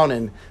go down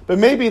in. But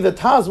maybe the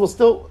Taz will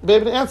still be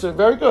able to answer it.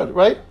 Very good,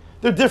 right?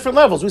 There are different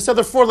levels. We said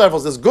there are 4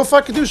 levels. There's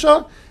Gufa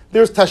Kedusha,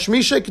 there's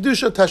Tashmishi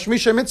Kedusha,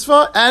 Tashmishi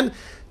Mitzvah, and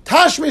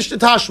Tashmish to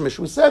Tashmish.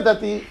 We said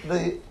that the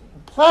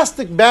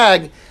plastic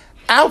bag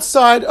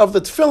outside of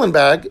the tefillin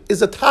bag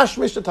is a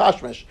tashmish to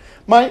tashmish.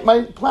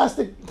 My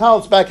plastic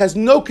talis bag has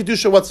no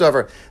kedusha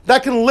whatsoever.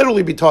 That can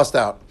literally be tossed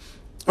out.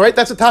 All right,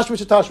 that's a tashmish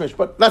to tashmish,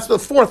 but that's the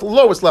fourth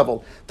lowest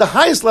level. The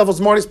highest level, as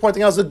Marty's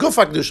pointing out, is the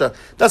gufa kedusha.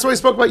 That's what we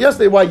spoke about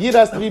yesterday, why Yid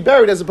has to be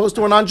buried as opposed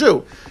to a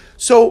non-Jew.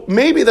 So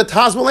maybe the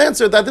Taz will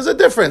answer that there's a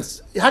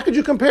difference. How could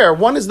you compare?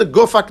 One is the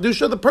gufa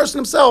kedusha. The person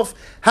himself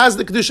has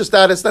the kedusha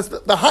status. That's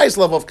the highest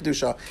level of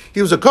kedusha.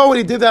 He was a Kohen.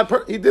 He did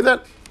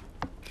the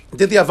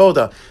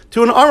avoda.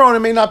 To an Aron, it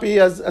may not be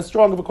as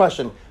strong of a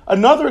question.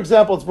 Another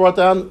example it's brought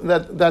down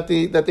that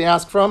they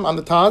ask from on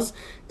the Taz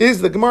is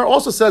the Gemara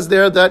also says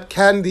there that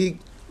can the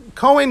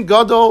Kohen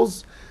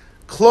Gadol's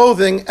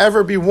clothing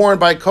ever be worn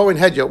by Kohen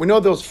Hedyot? We know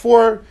those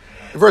 4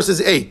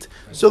 verses 8.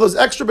 So those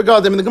extra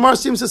begadim, and the Gemara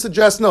seems to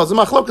suggest, no, the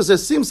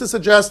Machlokas seems to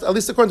suggest, at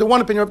least according to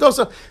one opinion of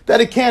Dosa,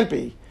 that it can't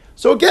be.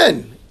 So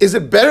again, is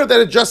it better that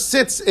it just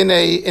sits in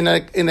a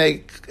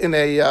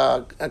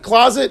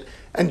closet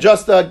and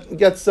just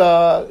gets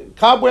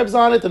cobwebs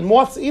on it and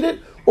moths eat it,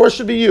 or it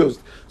should be used?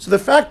 So the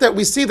fact that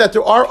we see that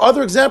there are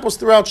other examples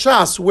throughout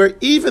Shas where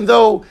even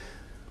though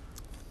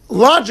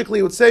logically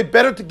it would say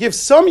better to give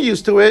some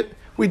use to it,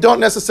 we don't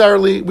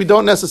necessarily. Status be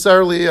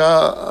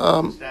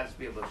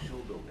able to shul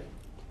building.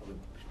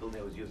 Building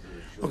that was used as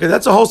a shul. Okay,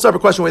 that's a whole separate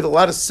question. We're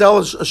allowed to sell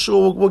a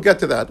shul. We'll get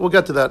to that.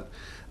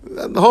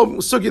 The whole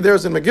sugi there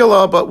is in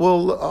Megillah, but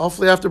we'll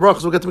hopefully after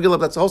Brachos we'll get to Megillah.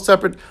 That's a whole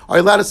separate. Are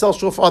you allowed to sell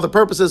shul for other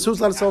purposes? Who's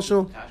allowed to sell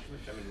shul? Would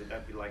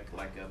that be like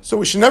a... So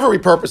we should never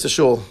repurpose a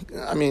shul.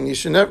 I mean, you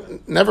should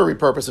never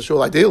repurpose a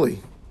shul. Ideally,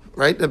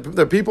 right?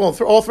 The people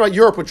all throughout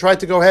Europe would try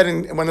to go ahead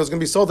and when it was going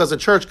to be sold as a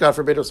church, God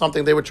forbid, or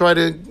something, they would try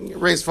to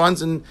raise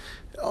funds and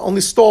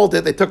only stalled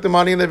it. They took the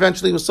money and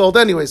eventually it was sold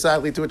anyway,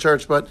 sadly, to a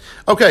church. But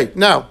okay,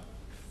 now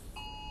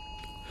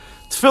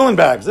tefillin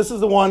bags. This is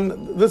the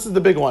one. This is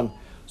the big one.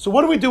 So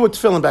what do we do with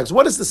tefillin bags?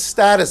 What is the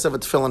status of a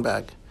tefillin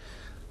bag?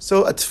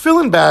 So a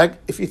tefillin bag,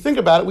 if you think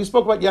about it, we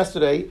spoke about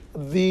yesterday.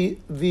 The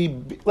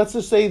let's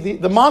just say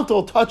the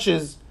mantle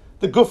touches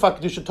the gufa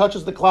kedusha,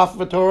 touches the cloth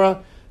of a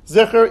Torah.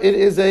 Zecher, it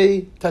is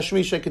a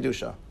tashmishi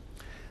kedusha.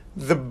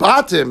 The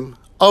bottom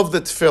of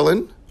the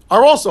tefillin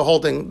are also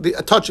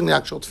touching the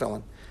actual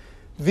tefillin.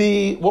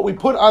 What we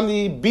put on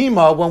the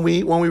bima when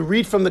we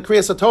read from the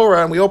Kriyas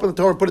HaTorah and we open the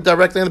Torah and put it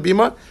directly on the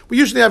bima, we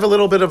usually have a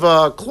little bit of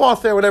a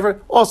cloth there, whatever.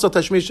 Also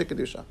tashmishi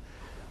kedusha.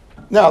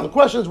 Now the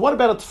question is, what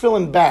about a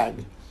tefillin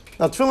bag?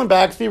 Now tefillin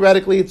bag,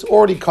 theoretically, it's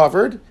already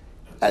covered,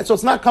 so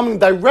it's not coming in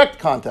direct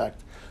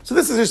contact. So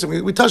this is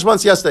interesting. We touched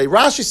once yesterday.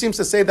 Rashi seems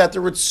to say that the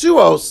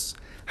ritzuos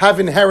have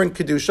inherent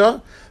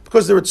kedusha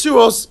because the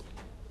ritzuos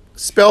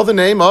spell the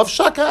name of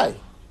Shakai.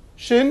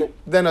 Shin,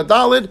 then a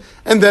Dalid,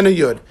 and then a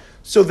Yud.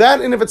 So that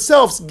in of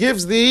itself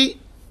gives the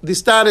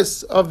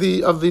status of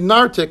the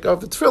nartik, of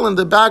the tefillin,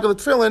 the bag of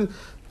the tefillin,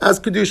 as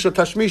kedusha,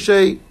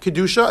 tashmishi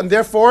kedusha, and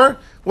therefore,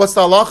 what's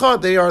the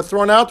halacha? They are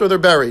thrown out or they're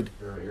buried?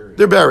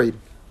 They're buried.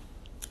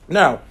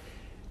 Now,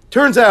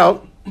 turns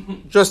out,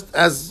 just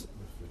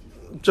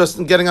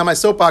getting on my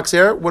soapbox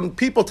here, when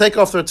people take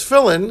off their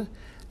tefillin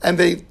and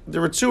the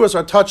ritzuos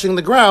are touching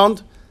the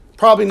ground,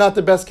 probably not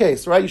the best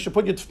case, right? You should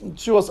put your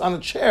ritzuos on a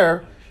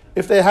chair.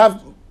 If they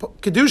have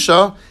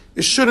kedusha,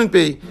 it shouldn't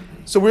be.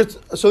 So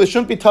they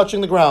shouldn't be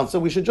touching the ground. So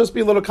we should just be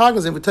a little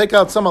cognizant. If we take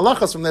out some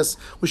halachas from this,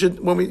 we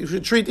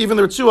should treat even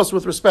the ritzuos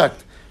with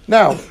respect.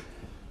 Now,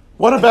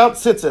 what about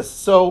tzitzis?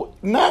 So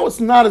now it's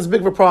not as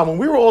big of a problem.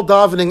 We were all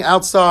davening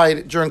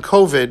outside during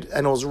COVID,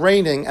 and it was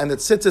raining, and the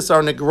tzitzis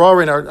are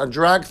negrorin, are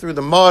dragged through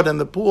the mud and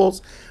the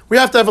pools. We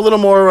have to have a little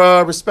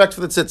more respect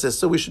for the tzitzis.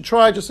 So we should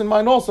try, just in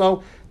mind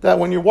also, that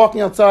when you're walking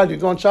outside, you're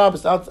going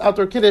Shabbos,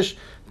 outdoor kiddush,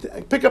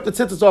 pick up the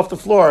tzitzis off the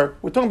floor.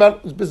 We're talking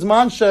about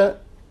bizman she.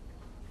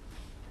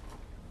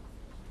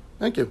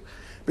 Thank you.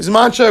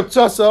 Bizman she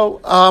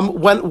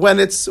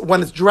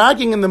when it's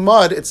dragging in the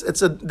mud, it's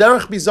a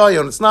derech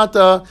bizayon. It's not.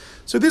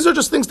 So these are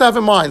just things to have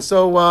in mind.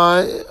 So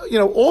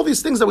all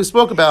these things that we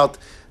spoke about.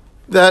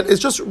 That is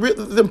just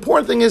the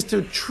important thing is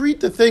to treat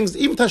the things,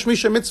 even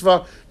tashmisha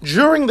mitzvah,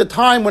 during the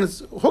time when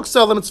it's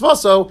huksel and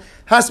mitzvaso,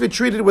 has to be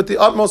treated with the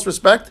utmost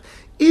respect.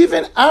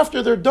 Even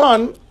after they're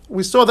done,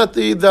 we saw that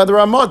the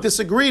Ramah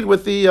disagreed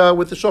with the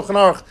Shulchan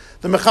Aruch.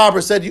 The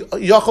Mechaber said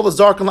yachol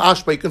azark and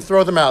ashba, you can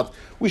throw them out.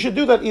 We should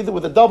do that either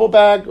with a double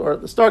bag or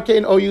the star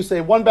cane. Or you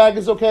say one bag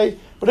is okay,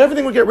 but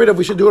everything we get rid of,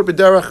 we should do it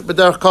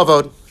b'derech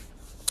kavod.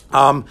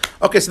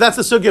 Okay, so that's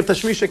the sugi of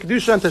tashmisha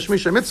kedusha and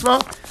tashmisha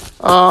mitzvah.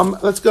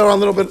 Let's go on a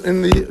little bit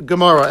in the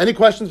Gemara. Any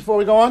questions before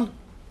we go on?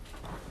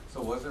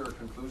 So was there a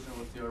conclusion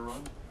with the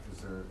Aron?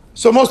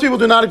 So most people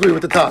do not agree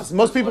with the Taz.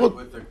 Most people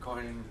with the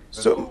coin.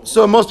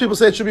 So most people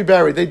say it should be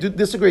buried. They do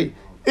disagree.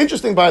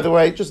 Interesting, by the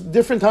way, just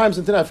different times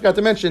in today. I forgot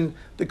to mention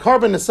the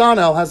Karban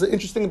Nisanel has an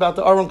interesting about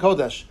the Aron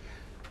Kodesh.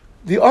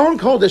 The Aron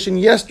Kodesh in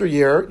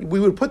yesteryear, we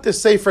would put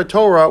this Sefer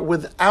Torah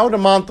without a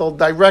mantle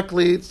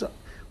directly.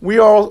 We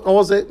are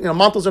always,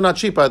 mantles are not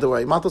cheap, by the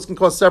way. Mantles can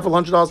cost several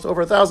 $100s to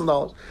over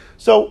 $1,000.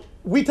 So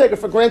we take it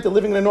for granted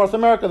living in North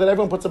America that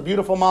everyone puts a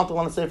beautiful mantle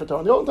on the Sefer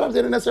Torah. In the old times, they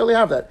didn't necessarily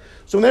have that.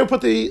 So when they would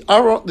put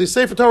the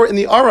Sefer Torah in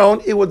the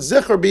Aron, it would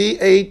zicher be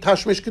a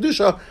tashmish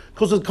kedusha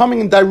because it's coming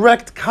in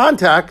direct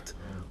contact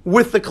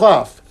with the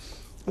klaf.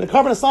 And the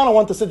Karban Asana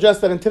want to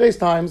suggest that in today's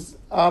times,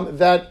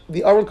 that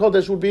the Aron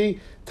Kodesh would be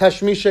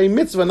tashmishi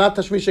mitzvah, not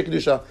tashmishi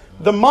kedusha.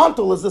 The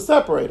mantle is the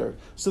separator.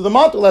 So the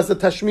mantle has the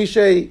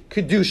tashmishi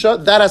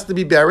kedusha, that has to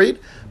be buried,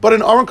 but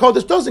an Aron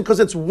Kodesh doesn't because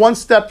it's one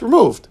step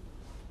removed.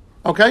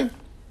 Okay? What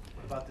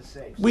about the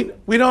safes?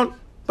 We don't.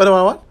 But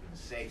what? The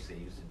safes they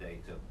use today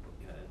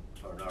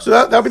to. So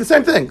that would be the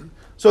same thing.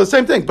 So the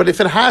same thing. But if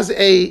it has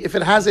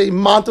a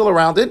mantle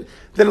around it,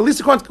 then at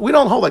least we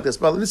don't hold like this.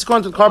 But at least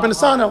according to the Karban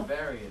Asana.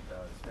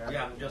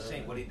 Yeah, I'm just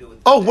saying. What do you do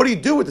with? What do you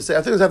do with the safe?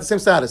 I think it's at the same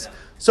status. Yeah.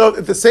 So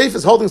if the safe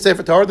is holding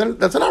Sefer Torah, then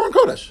that's an Aron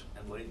Kodesh.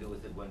 And what do you do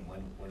with it when you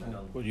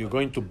don't? Well, you're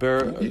going to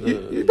bear.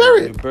 You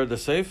bury it. You bear the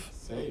safe.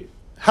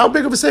 How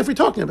big of a safe are we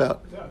talking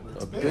about?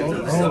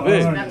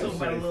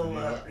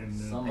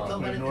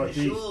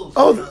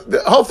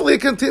 Hopefully it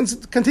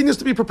continues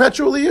to be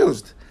perpetually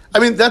used. I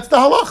mean, that's the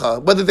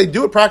halacha. Whether they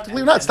do it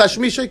practically or not, it's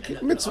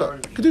tashmishi mitzvah,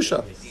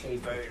 kedusha.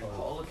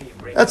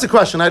 That's a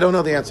question. I don't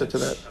know the answer to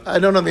that. I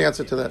don't know the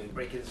answer to that. It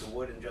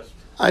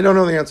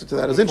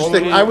was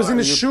interesting. I was in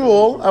a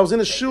shul.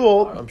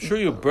 I'm sure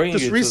you bring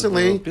just it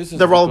recently. To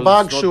the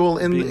Ralbag shul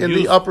in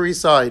the Upper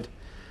East Side.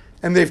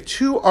 And they have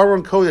two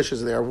Aron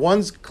Kodeshes there.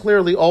 One's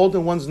clearly old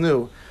and one's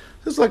new.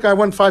 This is like I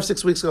went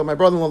 5-6 weeks ago. My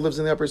brother-in-law lives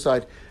in the Upper East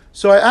Side.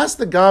 So I asked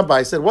the Gabbai,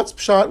 I said, what's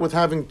pshat with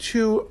having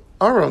two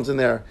Arons in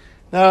there?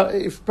 Now,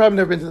 if you've probably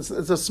never been to this,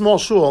 it's a small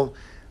shul.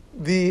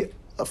 The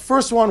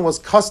first one was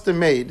custom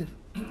made.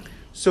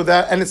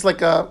 And it's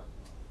like a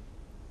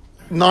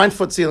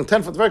 9-foot ceiling,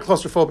 10 foot, very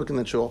claustrophobic in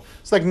the shul.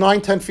 It's like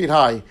 9-10 feet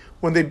high.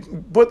 When they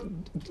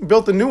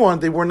built the new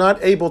one, they were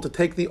not able to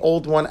take the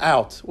old one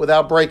out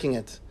without breaking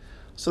it.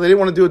 So they didn't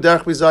want to do a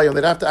derech bizayon.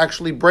 They'd have to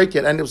actually break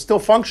it, and it was still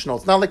functional.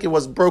 It's not like it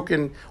was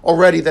broken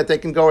already that they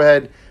can go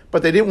ahead,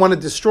 but they didn't want to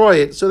destroy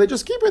it, so they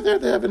just keep it there.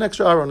 They have an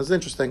extra aron. It's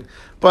interesting,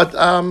 but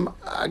I'm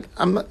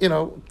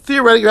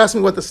theoretically, you're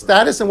asking me what the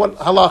status and what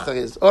halacha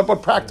is, or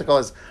what practical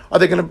is. Are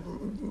they going to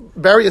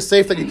bury a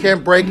safe that you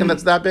can't break and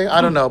that's that big?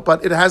 I don't know,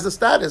 but it has the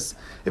status.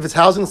 If it's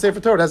housing the Sefer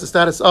Torah, it has the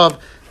status of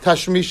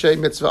tashmishi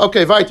mitzvah.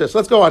 Okay, weiter. So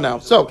let's go on now.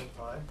 So.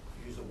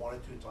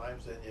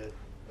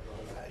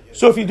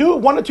 So if you do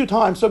it 1 or 2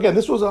 times, so again,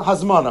 this was a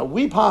hazmana.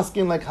 We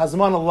paskin like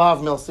hazmana lav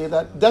milsi,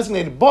 that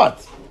designated,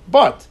 but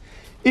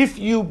if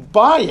you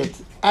buy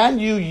it and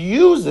you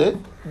use it,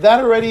 that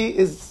already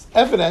is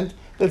evident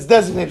that it's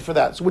designated for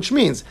that. So which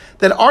means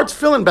that our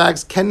tefillin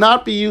bags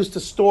cannot be used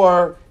to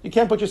store, you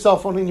can't put your cell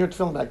phone in your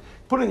tefillin bag.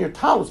 Put it in your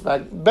talus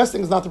bag. The best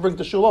thing is not to bring it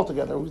to shul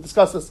altogether. We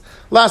discussed this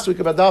last week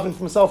about davening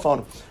from a cell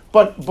phone.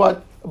 But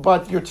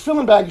your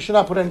tefillin bag, you should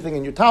not put anything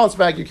in. Your talus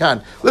bag, you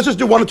can. Let's just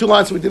do 1 or 2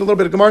 lines. So we did a little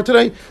bit of Gemara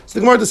today. So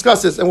the Gemara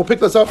discusses, and we'll pick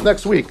this up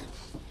next week.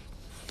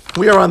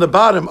 We are on the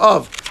bottom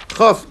of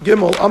Chaf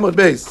Gimel Amud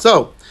Beis.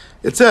 So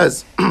it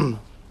says,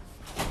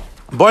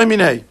 Boy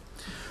Minei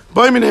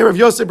Rav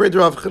Yosef Bred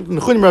Rav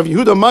Nechunim Rav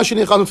Yehuda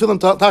Mashini Chadam Tefillin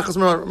Tachas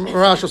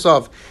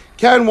Marashosav.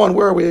 Can one?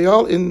 Where are we?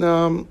 Y'all in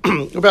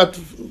about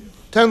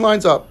 10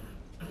 lines up.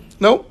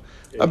 No?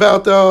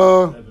 About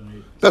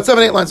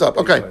 7-8 lines up.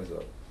 Okay.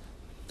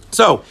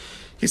 So,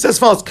 he says,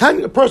 follows,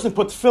 can a person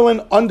put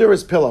tefillin under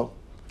his pillow?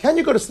 Can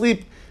you go to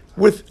sleep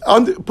put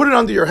it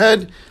under your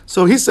head?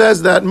 So he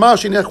says that,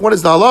 what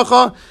is the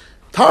halacha?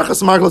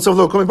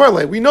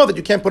 We know that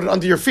you can't put it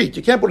under your feet.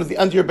 You can't put it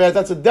under your bed.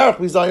 That's a derech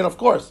bizayon, of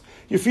course.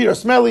 Your feet are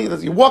smelly.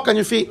 You walk on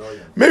your feet.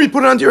 Maybe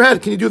put it under your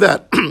head. Can you do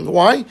that?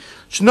 Why?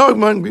 The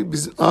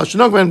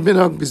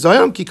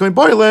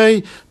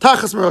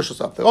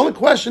only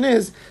question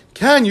is,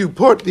 can you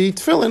put the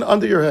tefillin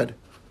under your head?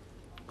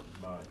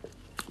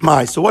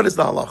 So what is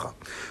the halacha?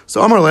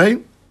 So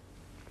Amarle,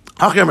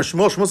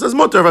 Shmuel says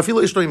mutar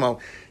v'afilu ishto imo.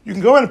 You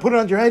can go ahead and put it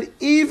on your head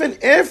even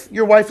if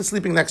your wife is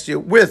sleeping next to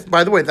you.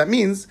 By the way, that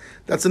means,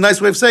 that's a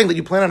nice way of saying that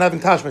you plan on having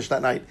tashmish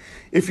that night.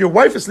 If your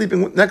wife is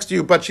sleeping next to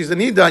you, but she's a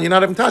nida and you're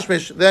not having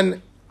tashmish,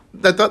 then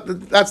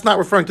that's not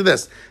referring to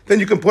this.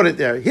 Then you can put it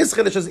there. His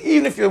chiddush is,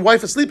 even if your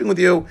wife is sleeping with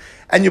you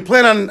and you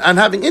plan on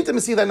having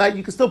intimacy that night,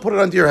 you can still put it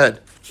under your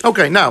head.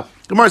 Okay, now,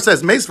 Gemara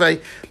says,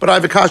 Meisvei, but I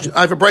have a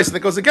brisa that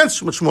goes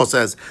against what Shmuel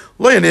says.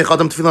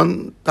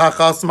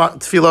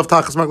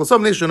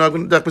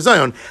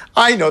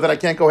 I know that I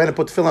can't go ahead and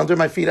put tefillin under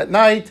my feet at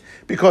night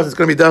because it's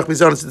going to be derech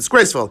bizayon, it's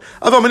disgraceful.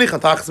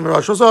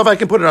 If I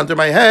can put it under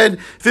my head,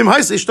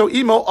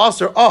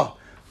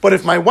 but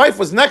if my wife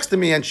was next to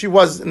me and she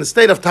was in the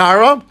state of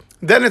tahara,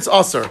 then it's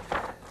aser.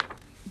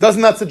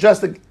 Doesn't that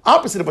suggest the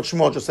opposite of what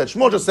Shmuel just said?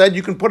 Shmuel just said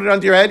you can put it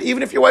under your head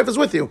even if your wife is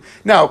with you.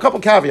 Now, a couple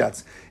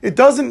caveats. It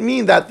doesn't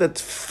mean that the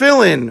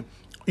tefillin,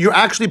 you're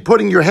actually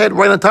putting your head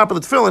right on top of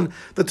the tefillin.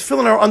 The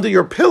tefillin are under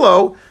your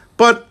pillow,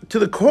 but to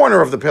the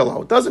corner of the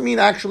pillow. It doesn't mean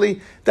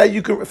actually that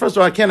you can, first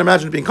of all, I can't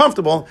imagine it being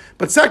comfortable,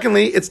 but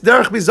secondly, it's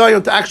derech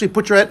bizayon to actually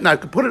put your head, now you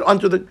can put it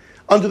under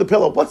the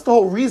pillow. What's the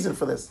whole reason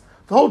for this?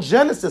 The whole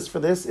genesis for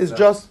this is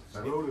just,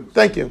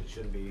 thank you,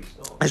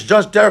 it's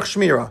just derech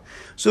shmira.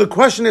 So the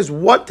question is,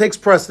 what takes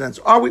precedence?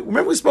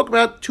 Remember we spoke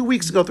about 3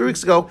 weeks ago,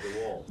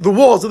 the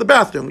walls of the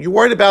bathroom. You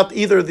worried about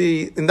either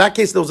in that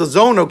case, there was a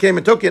zono came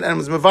and took it and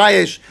was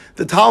mevayesh,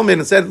 the Talmud,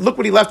 and said, look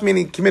what he left me, and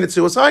he committed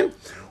suicide.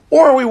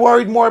 Or are we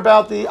worried more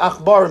about the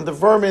achbarim, the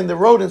vermin, the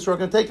rodents who are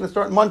going to take it and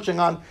start munching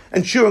on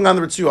and chewing on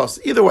the ritzuos?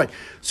 Either way.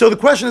 So the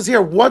question is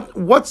here,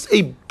 what's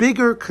a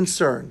bigger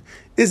concern?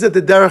 Is it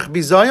the derech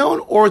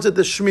bizayon or is it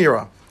the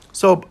shmira?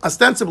 So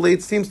ostensibly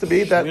it seems to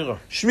be that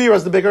shmira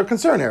is the bigger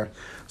concern here.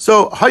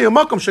 So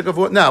hayamakom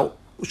shekavut. Now,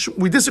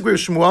 we disagree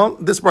with Shmuel.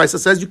 This brisa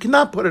says you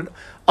cannot put it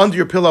under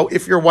your pillow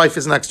if your wife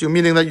is next to you,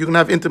 meaning that you can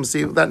have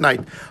intimacy that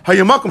night.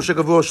 Hayamakom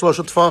shekavut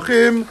shloshat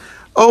tfachim.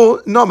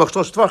 Oh, no,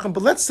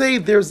 but let's say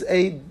there's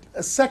a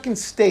second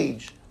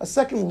stage, a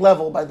second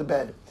level by the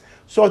bed.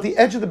 So at the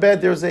edge of the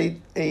bed, there's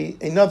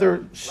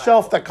another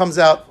shelf that comes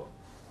out,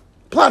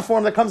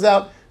 platform that comes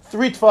out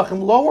 3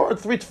 tefachim lower or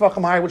 3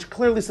 tefachim higher, which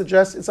clearly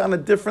suggests it's on a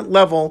different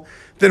level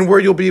than where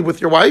you'll be with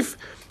your wife.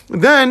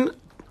 Then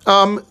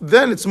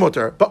it's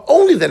mutar, but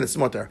only then it's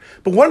mutar.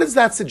 But what does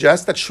that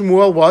suggest? That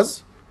Shmuel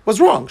was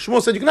wrong.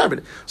 Shmuel said you can have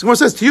it. So Shmuel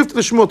says tiyufta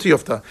the Shmuel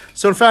tiyufta.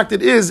 So in fact,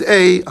 it is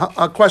a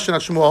question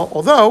of Shmuel.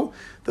 Although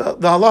the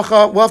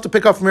halacha, we'll have to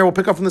pick up from here. We'll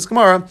pick up from this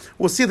Gemara.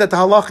 We'll see that the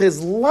halacha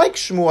is like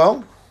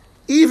Shmuel,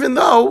 even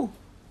though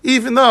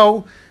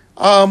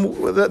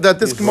that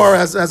this Gemara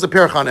has a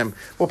perich on him.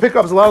 We'll pick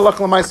up. There's a lot of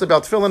halacha l'maisa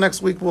about tefillah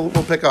next week. We'll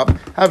pick up.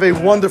 Have a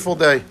wonderful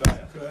day.